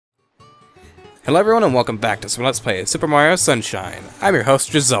Hello everyone and welcome back to some Let's Play Super Mario Sunshine. I'm your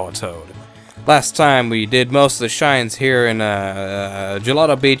host, Toad. Last time we did most of the shines here in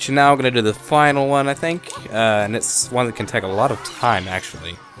Gelato Beach, and now we're going to do the final one, I think. And it's one that can take a lot of time,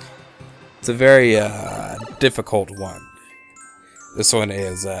 actually. It's a very difficult one. This one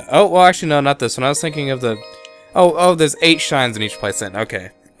is, oh, well actually no, not this one. I was thinking of the, oh, there's 8 shines in each place then,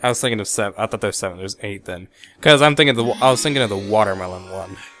 okay. I was thinking of 7, I thought there was 7, there's 8 then. Because I was thinking of the watermelon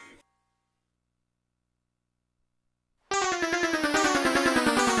one.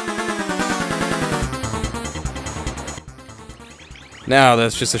 Now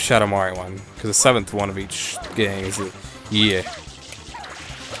that's just a Shadow Mario one, because the 7th one of each game is yeah.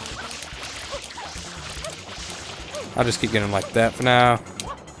 I'll just keep getting them like that for now.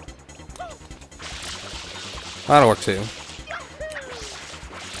 That'll work too.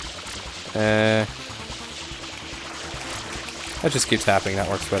 I just keep tapping, that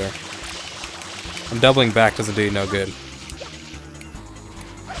works better. And doubling back doesn't do you no good.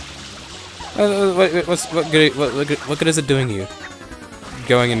 What good is it doing you?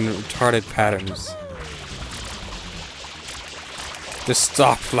 Going in retarded patterns. Just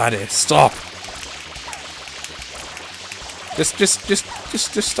stop, laddie. Stop. Just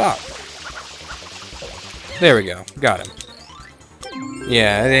stop. There we go. Got him.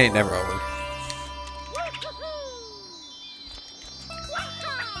 Yeah, it ain't never over.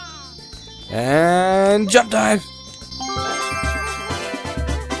 And jump dive.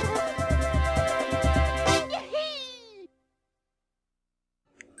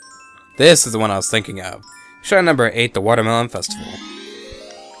 This is the one I was thinking of. Shine number 8, the Watermelon Festival.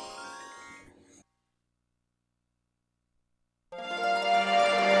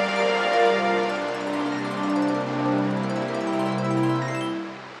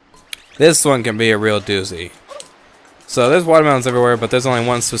 This one can be a real doozy. So there's watermelons everywhere, but there's only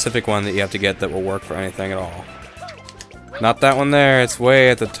one specific one that you have to get that will work for anything at all. Not that one there, it's way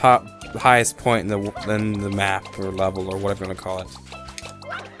at the top, highest point in the map, or level, or whatever you want to call it.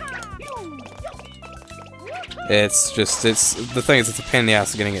 It's the thing is, it's a pain in the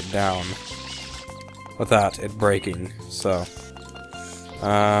ass getting it down without it breaking. So,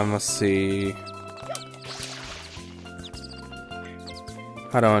 let's see.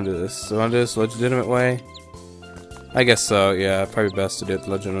 How do I want to do this? Do I want to do this the legitimate way? I guess so. Yeah, probably best to do it the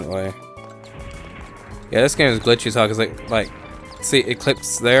legitimate way. Yeah, this game is glitchy as hell because like, see, it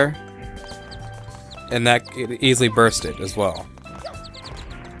clips there, and that it easily burst it as well.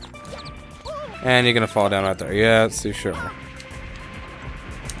 And you're gonna fall down right there. Yeah, let's see, sure.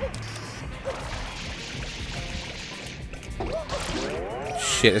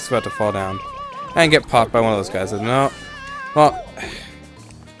 Shit, it's about to fall down. And get popped by one of those guys. No. Well.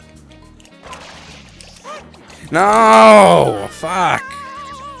 No! Fuck!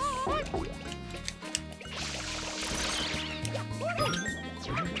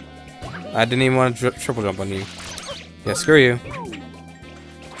 I didn't even want to triple jump on you. Yeah, screw you.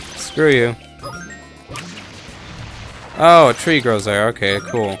 Screw you. Oh, a tree grows there. Okay,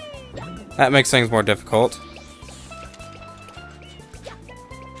 cool. That makes things more difficult.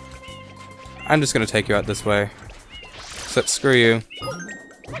 I'm just gonna take you out this way. So, screw you.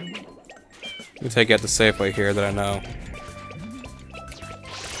 Let me take you out the safe way here that I know.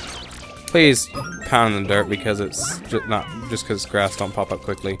 Please pound in the dirt because it's just because grass don't pop up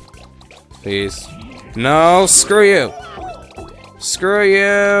quickly. Please. No, screw you. Screw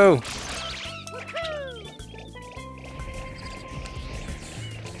you.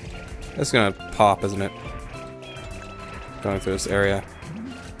 It's gonna pop, isn't it? Going through this area.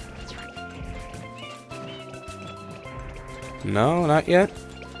 No, not yet.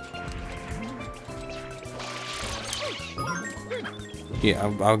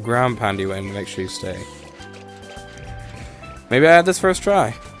 Yeah, I'll ground pound you in to make sure you stay. Maybe I had this first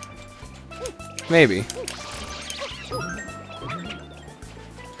try. Maybe.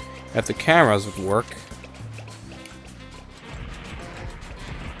 If the cameras would work.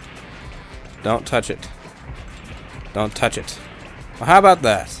 Don't touch it. Don't touch it. Well, how about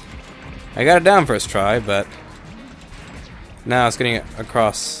that? I got it down first try, but now it's getting it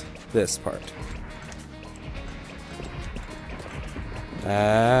across this part.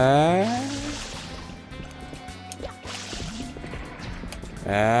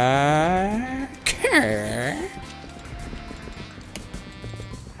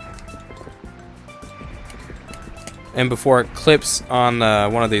 And before it clips on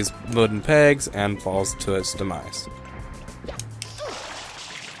one of these wooden pegs and falls to its demise.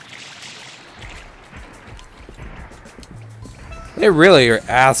 They really are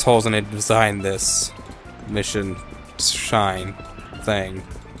assholes when they designed this mission shine thing.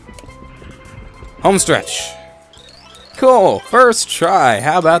 Home stretch. Cool, first try.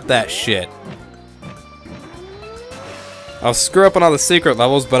 How about that shit? I'll screw up on all the secret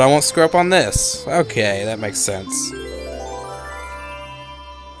levels, but I won't screw up on this. Okay, that makes sense.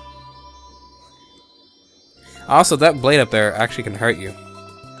 Also, that blade up there actually can hurt you.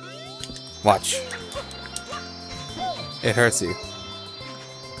 Watch. It hurts you.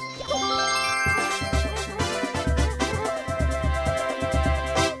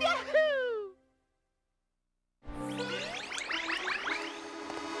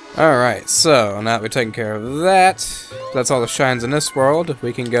 Alright, so now that we're taking care of that, that's all the shines in this world.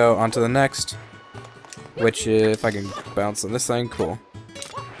 We can go on to the next, which if I can bounce on this thing, cool.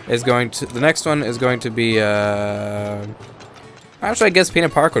 The next one is going to be, actually I guess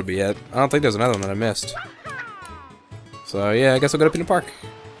Peanut Park would be it. I don't think there's another one that I missed. So yeah, I guess I'll go to Peanut Park.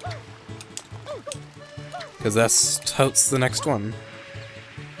 Because that's totes the next one.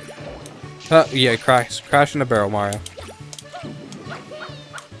 Oh, yeah, crash in the barrel, Mario.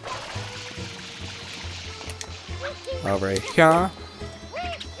 Over here.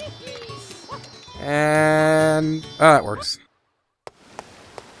 And... oh, that works.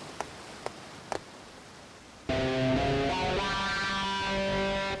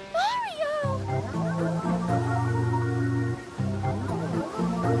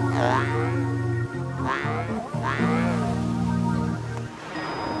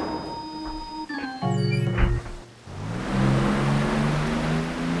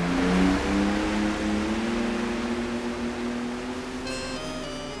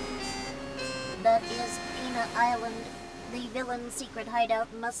 That is Peanut Island. The villain's secret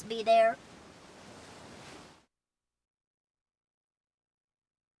hideout must be there.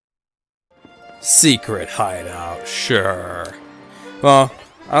 Secret hideout, sure. Well,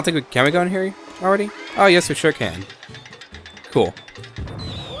 I don't think we can we go in here already? Oh yes, we sure can. Cool.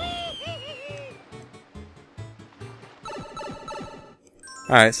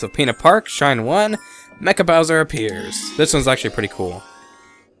 Alright, so Peanut Park, Shine 1, Mecha Bowser appears. This one's actually pretty cool.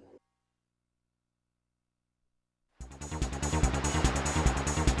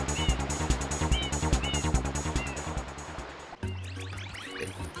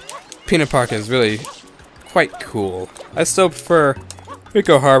 Peanut Park is really quite cool. I still prefer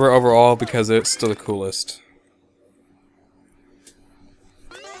Rico Harbor overall because it's still the coolest.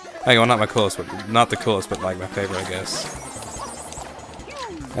 Hey, well, not my coolest, but not the coolest, but like my favorite, I guess.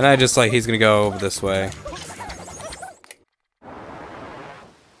 And I just like he's gonna go over this way.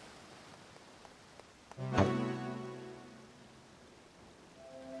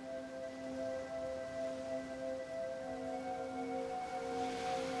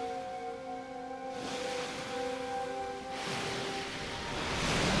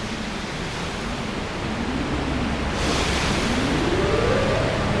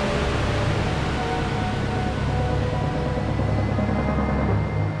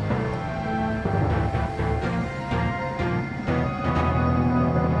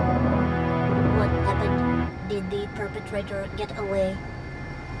 Perpetrator get away.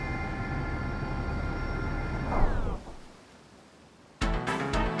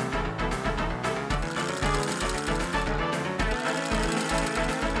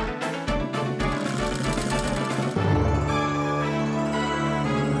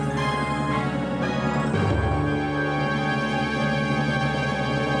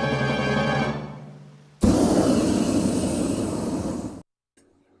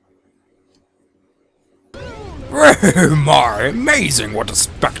 My, amazing what a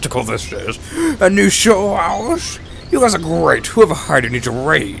spectacle this is. A new show hours? You guys are great. Whoever hired you needs a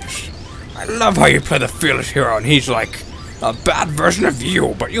raise. I love how you play the fearless hero and he's like a bad version of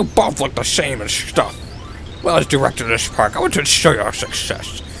you, but you both look the same and stuff. Well, as director of this park, I want to ensure your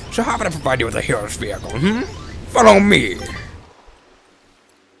success. So how can I provide you with a hero's vehicle, Follow me.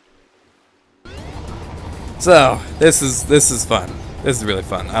 So, this is fun. This is really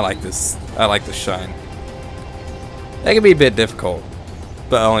fun. I like this. I like the shine. That can be a bit difficult,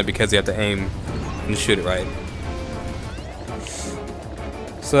 but only because you have to aim and shoot it right.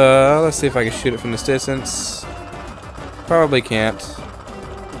 So, let's see if I can shoot it from this distance. Probably can't.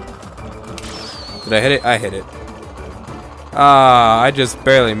 Did I hit it? I hit it. Ah, I just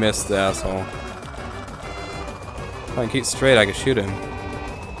barely missed the asshole. If I can keep straight, I can shoot him.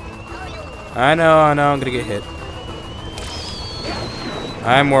 I know, I'm gonna get hit.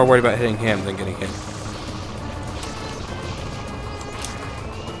 I'm more worried about hitting him than getting hit.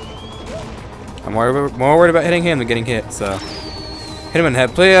 I'm more worried about hitting him than getting hit, so. Hit him in the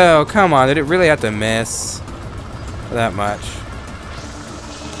head. Please, oh, come on, did it really have to miss that much?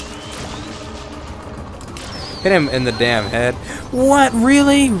 Hit him in the damn head. What?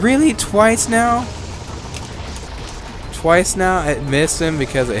 Really? Really? Twice now? Twice now? It missed him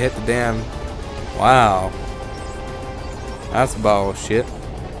because it hit the damn... Wow. That's bullshit.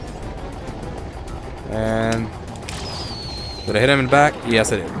 And... Did I hit him in the back?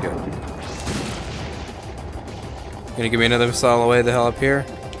 Yes, I did. Good. Gonna give me another missile all the way the hell up here?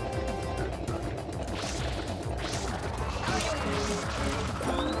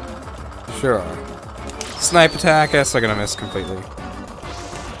 Sure. Snipe attack, yes, I'm gonna miss completely.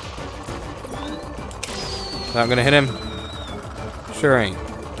 Not gonna hit him? Sure ain't.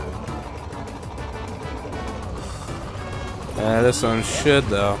 This one should,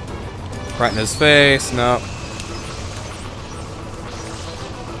 though. Right in his face, no.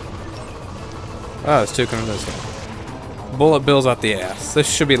 Oh, there's two coming this way. Bullet bills out the ass. This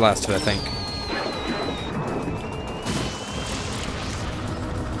should be last hit, I think.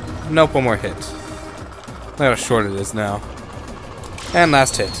 Nope, one more hit. Look how short it is now. And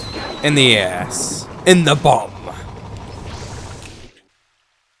last hit. In the ass. In the bum.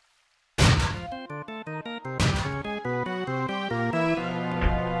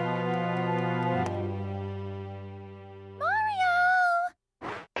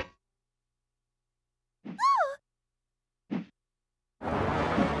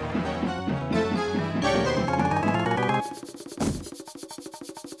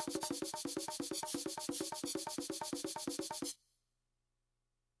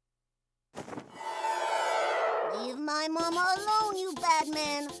 Leave my mama alone, you bad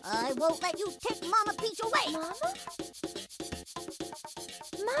man. I won't let you take Mama Peach away. Mama?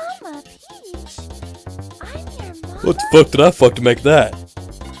 Mama Peach? I'm your mama? What the fuck did I fuck to make that?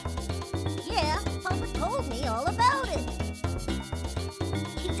 Yeah, Papa told me all about it.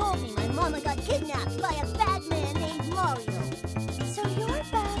 He told me my mama got kidnapped by a bad man named Mario. So you're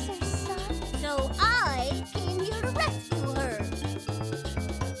Bowser's son? So I came here to rescue her.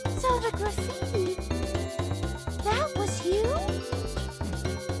 So the graffiti, that was you?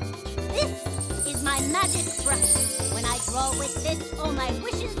 This is my magic brush. When I draw with this, all my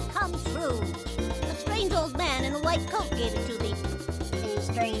wishes come true. A strange old man in a white coat gave it to me. A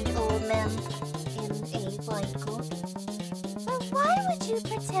strange old man in a white coat? But why would you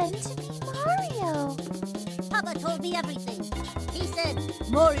pretend to be Mario? Papa told me everything. He said,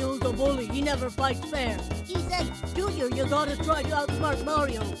 Mario's a bully, he never fights fair. he said, Junior, you gotta try to outsmart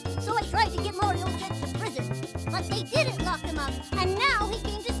Mario. so I tried to get Mario sent to prison. But they didn't lock him up, and now he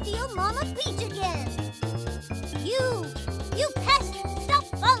came to steal Mama Peach again. You pest, stop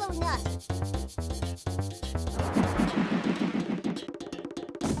following us.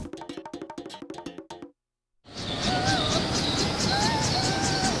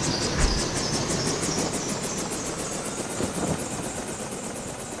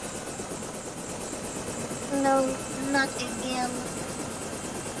 No, not again.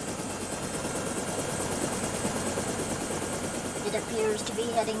 It appears to be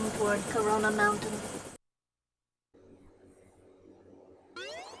heading toward Corona Mountain.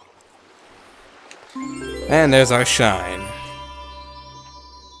 And there's our shine.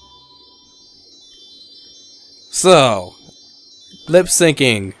 So, lip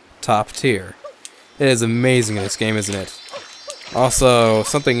syncing, top tier. It is amazing in this game, isn't it? Also,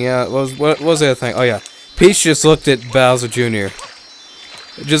 something, yeah, what was the other thing? Oh yeah, Peach just looked at Bowser Jr.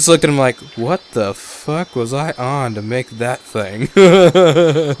 Just looked at him like, what the fuck was I on to make that thing?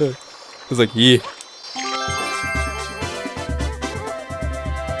 I was like, yeah.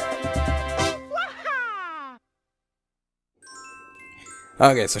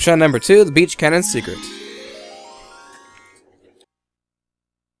 Okay, so shot number 2, the Beach Cannon Secret.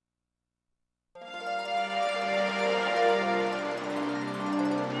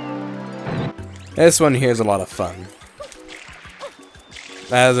 This one here is a lot of fun.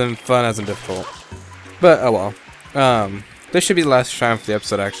 As in fun, as in difficult. But, oh well. This should be the last shine for the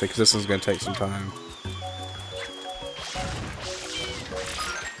episode, actually, because this one's going to take some time.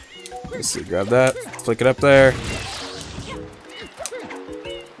 Let's see, grab that, flick it up there.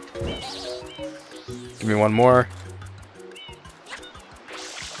 Give me one more.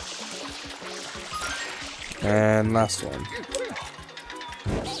 And last one.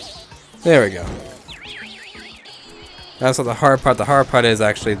 There we go. That's not the hard part. The hard part is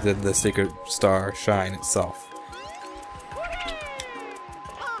actually the secret star shine itself.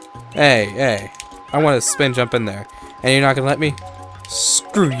 Hey, hey. I want to spin jump in there. And you're not going to let me?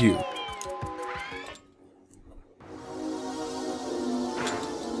 Screw you.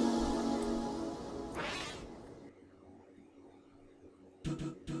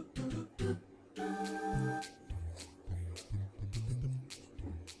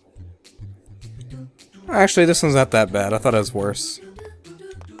 Actually, this one's not that bad. I thought it was worse.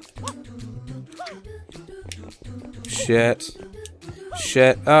 Shit.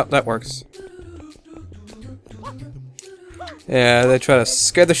 Shit. Oh, that works. Yeah, they try to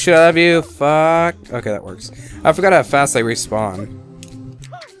scare the shit out of you. Fuck. Okay, that works. I forgot how fast they respawn.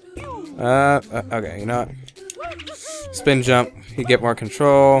 Okay, you know what? Spin jump. You get more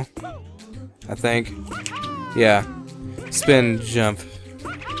control. I think. Yeah. Spin jump.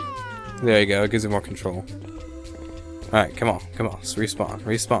 There you go. It gives you more control. Alright, come on. Come on. Let's respawn.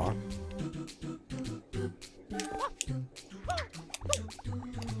 Respawn.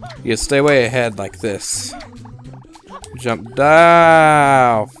 You stay way ahead like this. Jump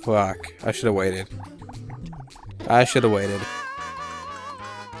down. Oh, fuck. I should have waited. I should have waited.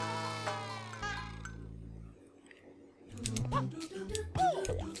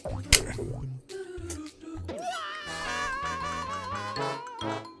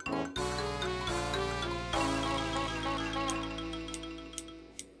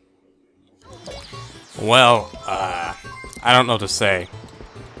 Well, I don't know what to say.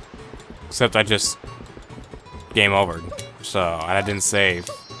 Except I just game overed. So, and I didn't save.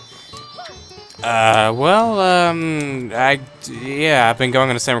 Yeah, I've been going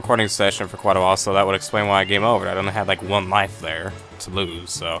in the same recording session for quite a while, so that would explain why I game over. I only had like 1 life there to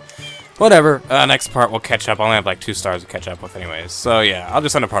lose, so whatever. Next part we'll catch up. I only have like 2 stars to catch up with anyways. So yeah, I'll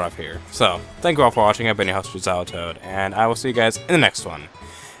just end the part off here. So, thank you all for watching. I've been your host, Toad, and I will see you guys in the next one.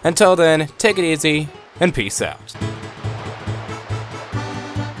 Until then, take it easy, and peace out.